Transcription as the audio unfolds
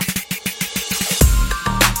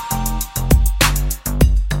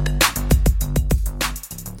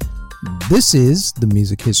This is the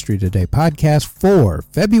Music History Today podcast for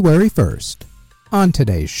February 1st. On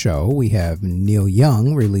today's show, we have Neil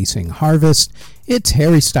Young releasing Harvest, it's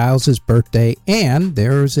Harry Styles' birthday, and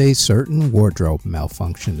there's a certain wardrobe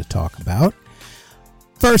malfunction to talk about.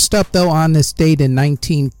 First up, though, on this date in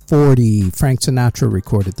 1940, Frank Sinatra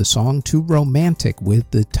recorded the song Too Romantic with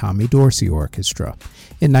the Tommy Dorsey Orchestra.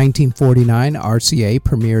 In 1949, RCA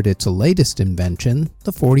premiered its latest invention,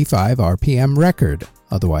 the 45 RPM record,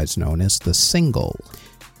 otherwise known as the single.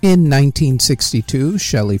 In 1962,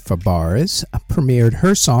 Shelley Fabares premiered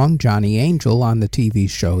her song Johnny Angel on the TV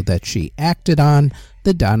show that she acted on,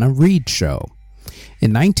 The Donna Reed Show.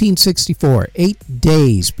 In 1964, 8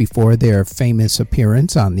 days before their famous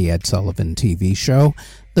appearance on the Ed Sullivan TV show,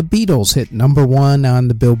 the Beatles hit number 1 on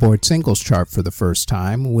the Billboard singles chart for the first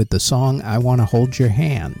time with the song I Wanna Hold Your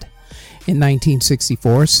Hand. In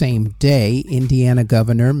 1964, same day, Indiana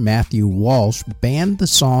Governor Matthew Walsh banned the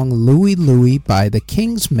song Louie Louie by the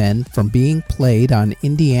King's Men from being played on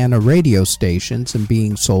Indiana radio stations and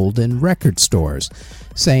being sold in record stores,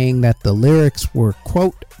 saying that the lyrics were,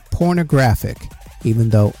 quote, pornographic, even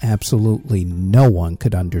though absolutely no one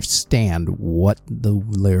could understand what the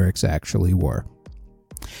lyrics actually were.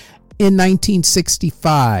 In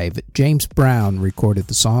 1965, James Brown recorded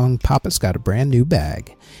the song Papa's Got a Brand New Bag.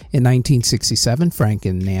 In 1967, Frank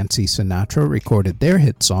and Nancy Sinatra recorded their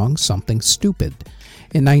hit song Something Stupid.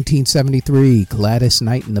 In 1973, Gladys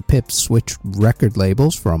Knight and the Pips switched record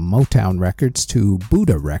labels from Motown Records to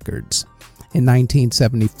Buddha Records. In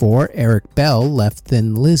 1974, Eric Bell left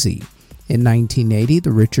Thin Lizzy. In 1980,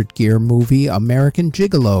 the Richard Gere movie American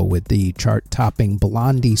Gigolo with the chart-topping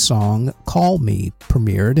Blondie song Call Me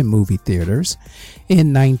premiered in movie theaters.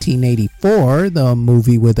 In 1984, the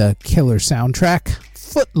movie with a killer soundtrack,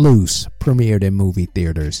 Footloose, premiered in movie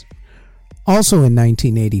theaters. Also in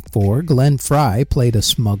 1984, Glenn Frey played a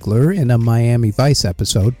smuggler in a Miami Vice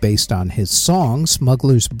episode based on his song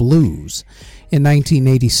Smuggler's Blues. In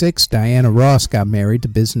 1986, Diana Ross got married to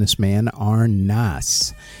businessman Arne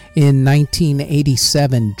Naess. In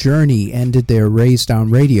 1987, Journey ended their Raised on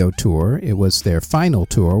Radio tour. It was their final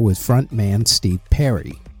tour with frontman Steve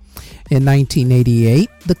Perry. In 1988,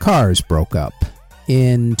 the Cars broke up.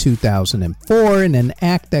 In 2004, in an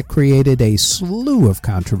act that created a slew of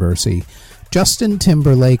controversy, Justin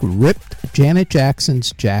Timberlake ripped Janet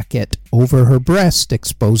Jackson's jacket over her breast,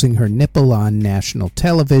 exposing her nipple on national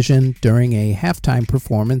television during a halftime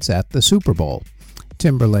performance at the Super Bowl.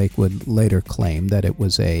 Timberlake would later claim that it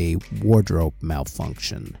was a wardrobe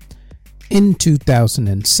malfunction. In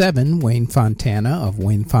 2007, Wayne Fontana of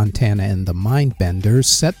Wayne Fontana and the Mindbenders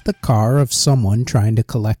set the car of someone trying to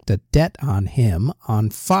collect a debt on him on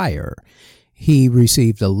fire. He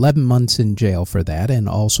received 11 months in jail for that and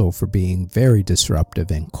also for being very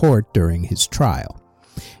disruptive in court during his trial.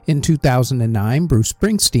 In 2009, Bruce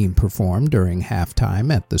Springsteen performed during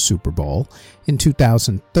halftime at the Super Bowl. In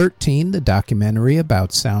 2013, the documentary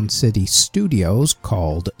about Sound City Studios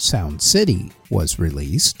called Sound City was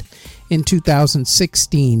released. In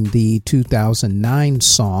 2016, the 2009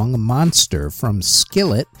 song Monster from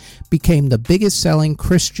Skillet became the biggest-selling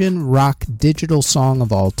Christian rock digital song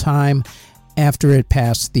of all time after it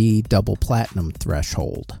passed the double platinum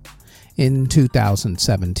threshold. In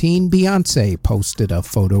 2017, Beyoncé posted a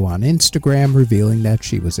photo on Instagram revealing that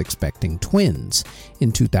she was expecting twins.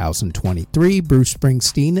 In 2023, Bruce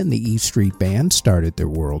Springsteen and the E Street Band started their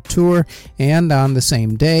world tour, and on the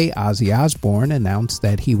same day, Ozzy Osbourne announced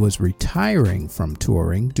that he was retiring from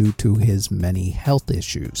touring due to his many health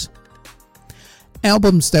issues.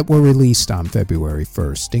 Albums that were released on February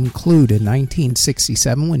 1st include in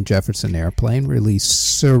 1967 when Jefferson Airplane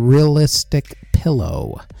released Surrealistic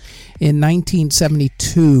Pillow. In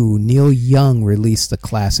 1972, Neil Young released the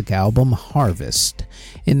classic album Harvest.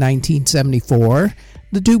 In 1974,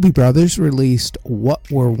 the Doobie Brothers released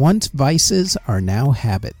What Were Once Vices Are Now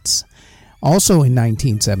Habits. Also in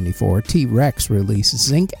 1974, T-Rex released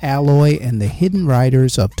Zinc Alloy and the Hidden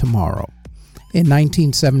Riders of Tomorrow. In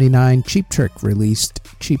 1979, Cheap Trick released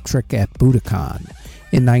Cheap Trick at Budokan.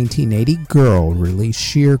 In 1980, Girl released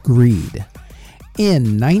Sheer Greed.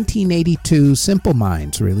 In 1982, Simple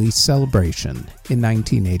Minds released Celebration. In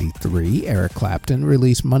 1983, Eric Clapton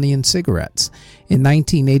released Money and Cigarettes. In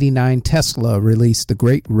 1989, Tesla released The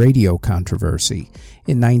Great Radio Controversy.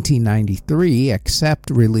 In 1993, Accept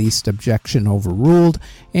released Objection Overruled,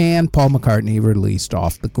 and Paul McCartney released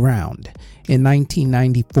Off the Ground. In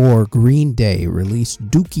 1994, Green Day released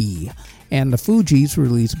Dookie, and the Fugees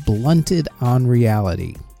released Blunted on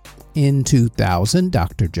Reality. In 2000,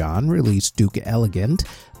 Dr. John released Duke Elegant.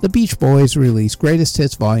 The Beach Boys released Greatest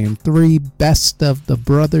Hits Volume 3, Best of the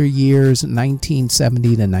Brother Years 1970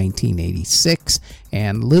 to 1986,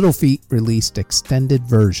 and Little Feat released extended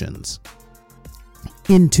versions.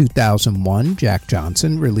 In 2001, Jack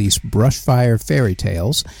Johnson released Brushfire Fairy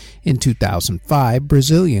Tales. In 2005,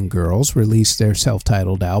 Brazilian Girls released their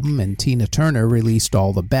self-titled album, and Tina Turner released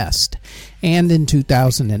All the Best. And in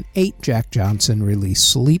 2008, Jack Johnson released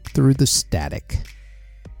Sleep Through the Static.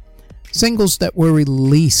 Singles that were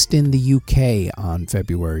released in the UK on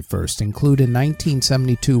February 1st include in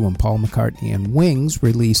 1972 when Paul McCartney and Wings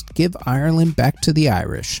released Give Ireland Back to the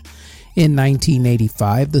Irish. In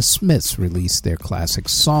 1985, the Smiths released their classic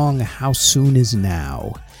song, How Soon Is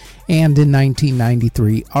Now. And in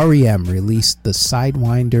 1993, R.E.M. released the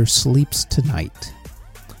Sidewinder Sleeps Tonight.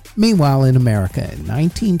 Meanwhile, in America, in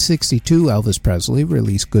 1962, Elvis Presley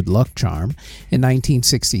released Good Luck Charm. In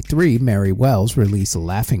 1963, Mary Wells released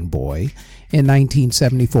Laughing Boy. In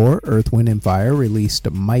 1974, Earth, Wind & Fire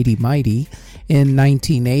released Mighty Mighty. In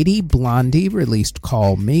 1980, Blondie released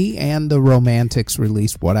Call Me, and the Romantics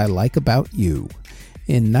released What I Like About You.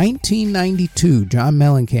 In 1992, John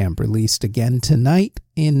Mellencamp released Again Tonight.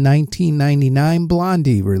 In 1999,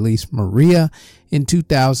 Blondie released Maria. In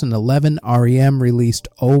 2011, R.E.M. released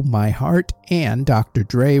Oh My Heart, and Dr.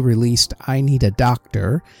 Dre released I Need a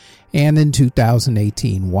Doctor. And in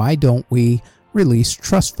 2018, Why Don't We released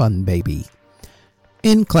Trust Fund Baby.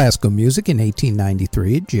 In classical music, in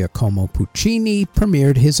 1893, Giacomo Puccini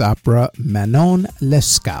premiered his opera Manon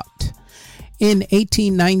Lescaut. In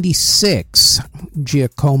 1896,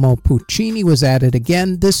 Giacomo Puccini was at it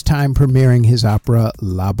again, this time premiering his opera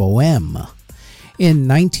La Bohème. In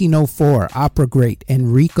 1904, opera great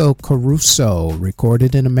Enrico Caruso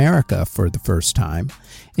recorded in America for the first time.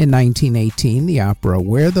 In 1918, the opera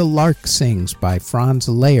Where the Lark Sings by Franz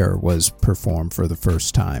Lehrer was performed for the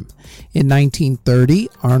first time. In 1930,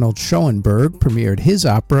 Arnold Schoenberg premiered his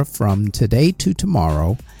opera From Today to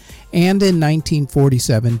Tomorrow. And in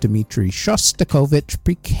 1947, Dmitri Shostakovich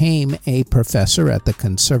became a professor at the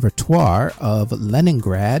Conservatoire of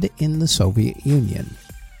Leningrad in the Soviet Union.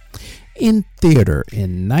 In theater,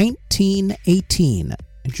 in 1918,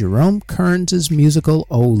 Jerome Kerns' musical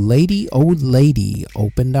Oh Lady,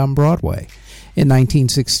 opened on Broadway. In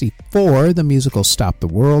 1964, the musical Stop the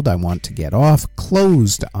World, I Want to Get Off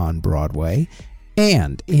closed on Broadway.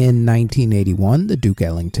 And in 1981, the Duke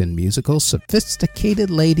Ellington musical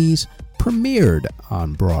Sophisticated Ladies premiered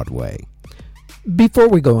on Broadway. Before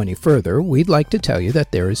we go any further, we'd like to tell you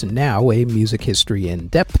that there is now a Music History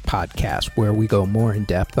In-Depth podcast where we go more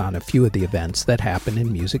in-depth on a few of the events that happen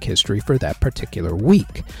in music history for that particular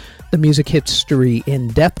week. The Music History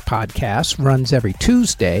In-Depth podcast runs every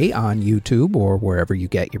Tuesday on YouTube or wherever you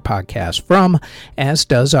get your podcasts from, as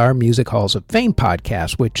does our Music Halls of Fame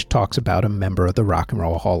podcast, which talks about a member of the Rock and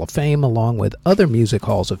Roll Hall of Fame along with other Music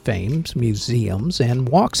Halls of Fame, museums, and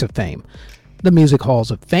walks of fame. The Music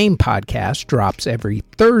Halls of Fame podcast drops every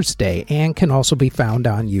Thursday and can also be found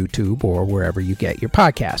on YouTube or wherever you get your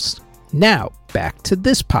podcasts. Now, back to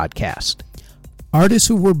this podcast. Artists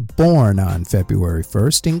who were born on February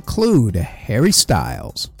 1st include Harry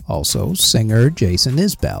Styles, also singer Jason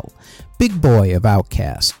Isbell, Big Boy of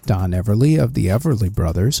Outkast, Don Everly of the Everly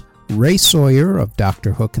Brothers, Ray Sawyer of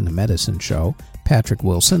Dr. Hook and the Medicine Show, Patrick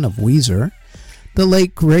Wilson of Weezer, the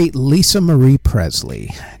late great Lisa Marie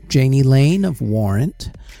Presley, Janie Lane of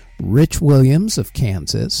Warrant, Rich Williams of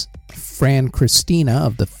Kansas, Fran Christina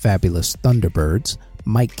of the Fabulous Thunderbirds,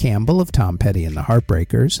 Mike Campbell of Tom Petty and the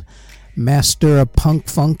Heartbreakers, master of punk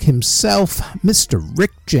funk himself, Mr.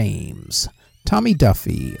 Rick James, Tommy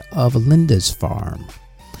Duffy of Linda's Farm,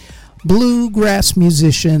 bluegrass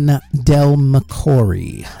musician Del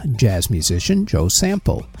McCoury, jazz musician Joe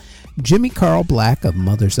Sample, Jimmy Carl Black of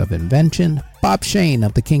Mothers of Invention, Bob Shane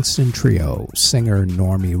of the Kingston Trio, singer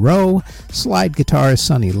Normie Rowe, slide guitarist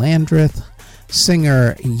Sonny Landreth,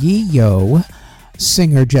 singer Yi Yo,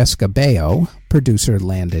 singer Jessica Baio, producer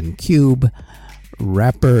Landon Cube,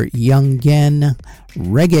 rapper Young Yen,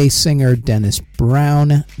 reggae singer Dennis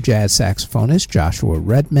Brown, jazz saxophonist Joshua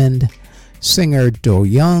Redmond, singer Do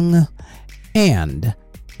Young, and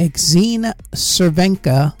Exene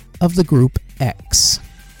Cervenka of the group X.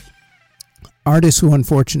 Artists who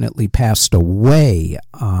unfortunately passed away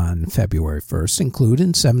on February 1st include in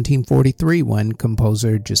 1743 when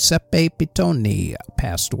composer Giuseppe Pittoni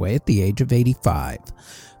passed away at the age of 85.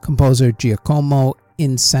 Composer Giacomo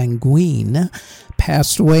Insanguine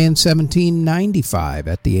passed away in 1795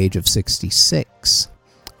 at the age of 66.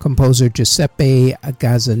 Composer Giuseppe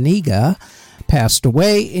Gazzaniga passed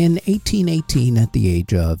away in 1818 at the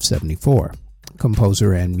age of 74.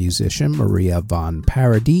 Composer and musician Maria von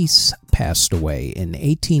Paradis passed away in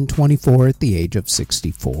 1824 at the age of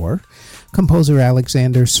 64. Composer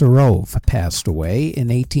Alexander Serov passed away in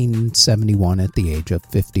 1871 at the age of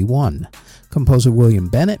 51. Composer William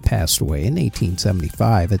Bennett passed away in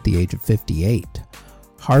 1875 at the age of 58.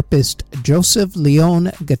 Harpist Joseph Leon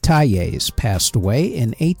Gatailles passed away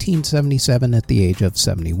in 1877 at the age of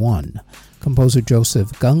 71. Composer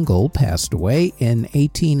Joseph Gungel passed away in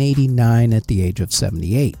 1889 at the age of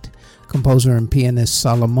 78. Composer and pianist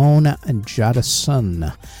Solomon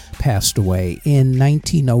Jadason passed away in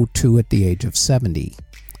 1902 at the age of 70.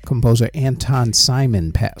 Composer Anton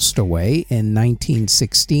Simon passed away in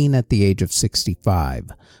 1916 at the age of 65.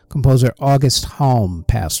 Composer August Halm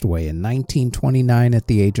passed away in 1929 at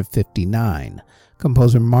the age of 59.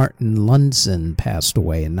 Composer Martin Lundzen passed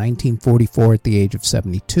away in 1944 at the age of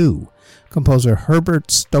 72. Composer Herbert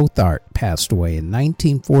Stothart passed away in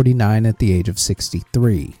 1949 at the age of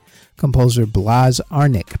 63. Composer Blas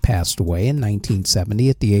Arnick passed away in 1970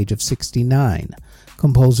 at the age of 69.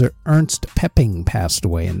 Composer Ernst Pepping passed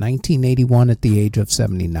away in 1981 at the age of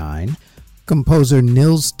 79. Composer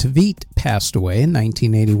Nils Tvedt passed away in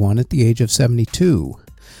 1981 at the age of 72.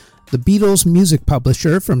 The Beatles' music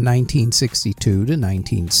publisher from 1962 to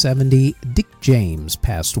 1970, Dick James,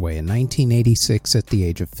 passed away in 1986 at the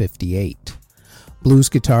age of 58. Blues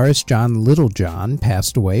guitarist John Littlejohn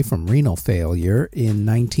passed away from renal failure in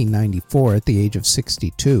 1994 at the age of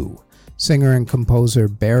 62. Singer and composer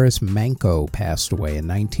Boris Manko passed away in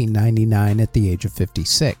 1999 at the age of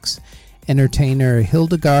 56. Entertainer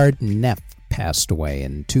Hildegard Neff passed away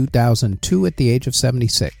in 2002 at the age of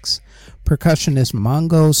 76. Percussionist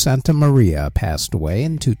Mongo Santamaria passed away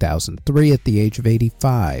in 2003 at the age of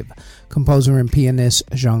 85. Composer and pianist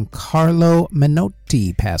Giancarlo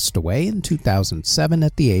Menotti passed away in 2007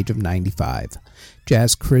 at the age of 95.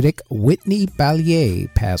 Jazz critic Whitney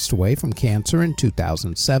Balliet passed away from cancer in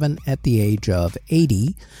 2007 at the age of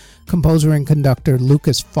 80. Composer and conductor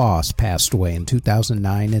Lucas Foss passed away in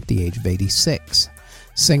 2009 at the age of 86.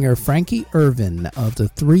 Singer Frankie Irvin of the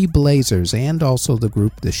Three Blazers and also the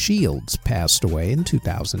group The Shields passed away in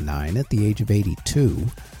 2009 at the age of 82.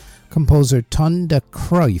 Composer Ton de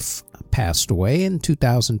Cruyff passed away in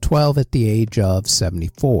 2012 at the age of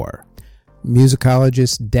 74.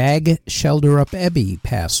 Musicologist Dag Shelderup Eby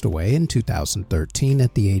passed away in 2013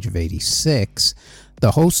 at the age of 86.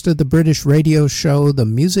 The host of the British radio show The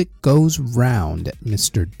Music Goes Round,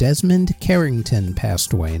 Mr. Desmond Carrington,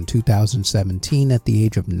 passed away in 2017 at the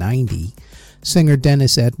age of 90. Singer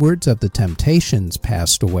Dennis Edwards of The Temptations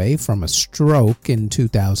passed away from a stroke in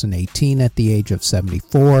 2018 at the age of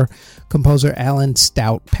 74. Composer Alan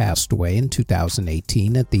Stout passed away in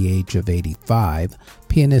 2018 at the age of 85.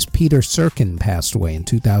 Pianist Peter Serkin passed away in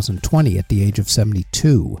 2020 at the age of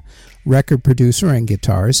 72. Record producer and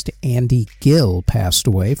guitarist Andy Gill passed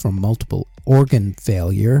away from multiple organ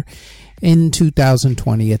failure in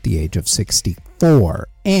 2020 at the age of 64.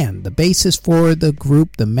 And the bassist for the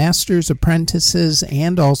group The Masters Apprentices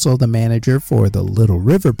and also the manager for the Little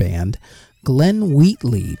River Band, Glenn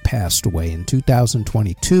Wheatley, passed away in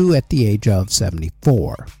 2022 at the age of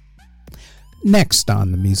 74. Next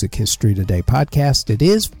on the Music History Today podcast, it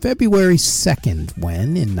is February 2nd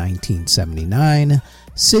when, in 1979,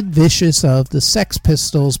 Sid Vicious of the Sex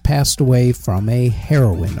Pistols passed away from a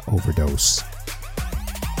heroin overdose.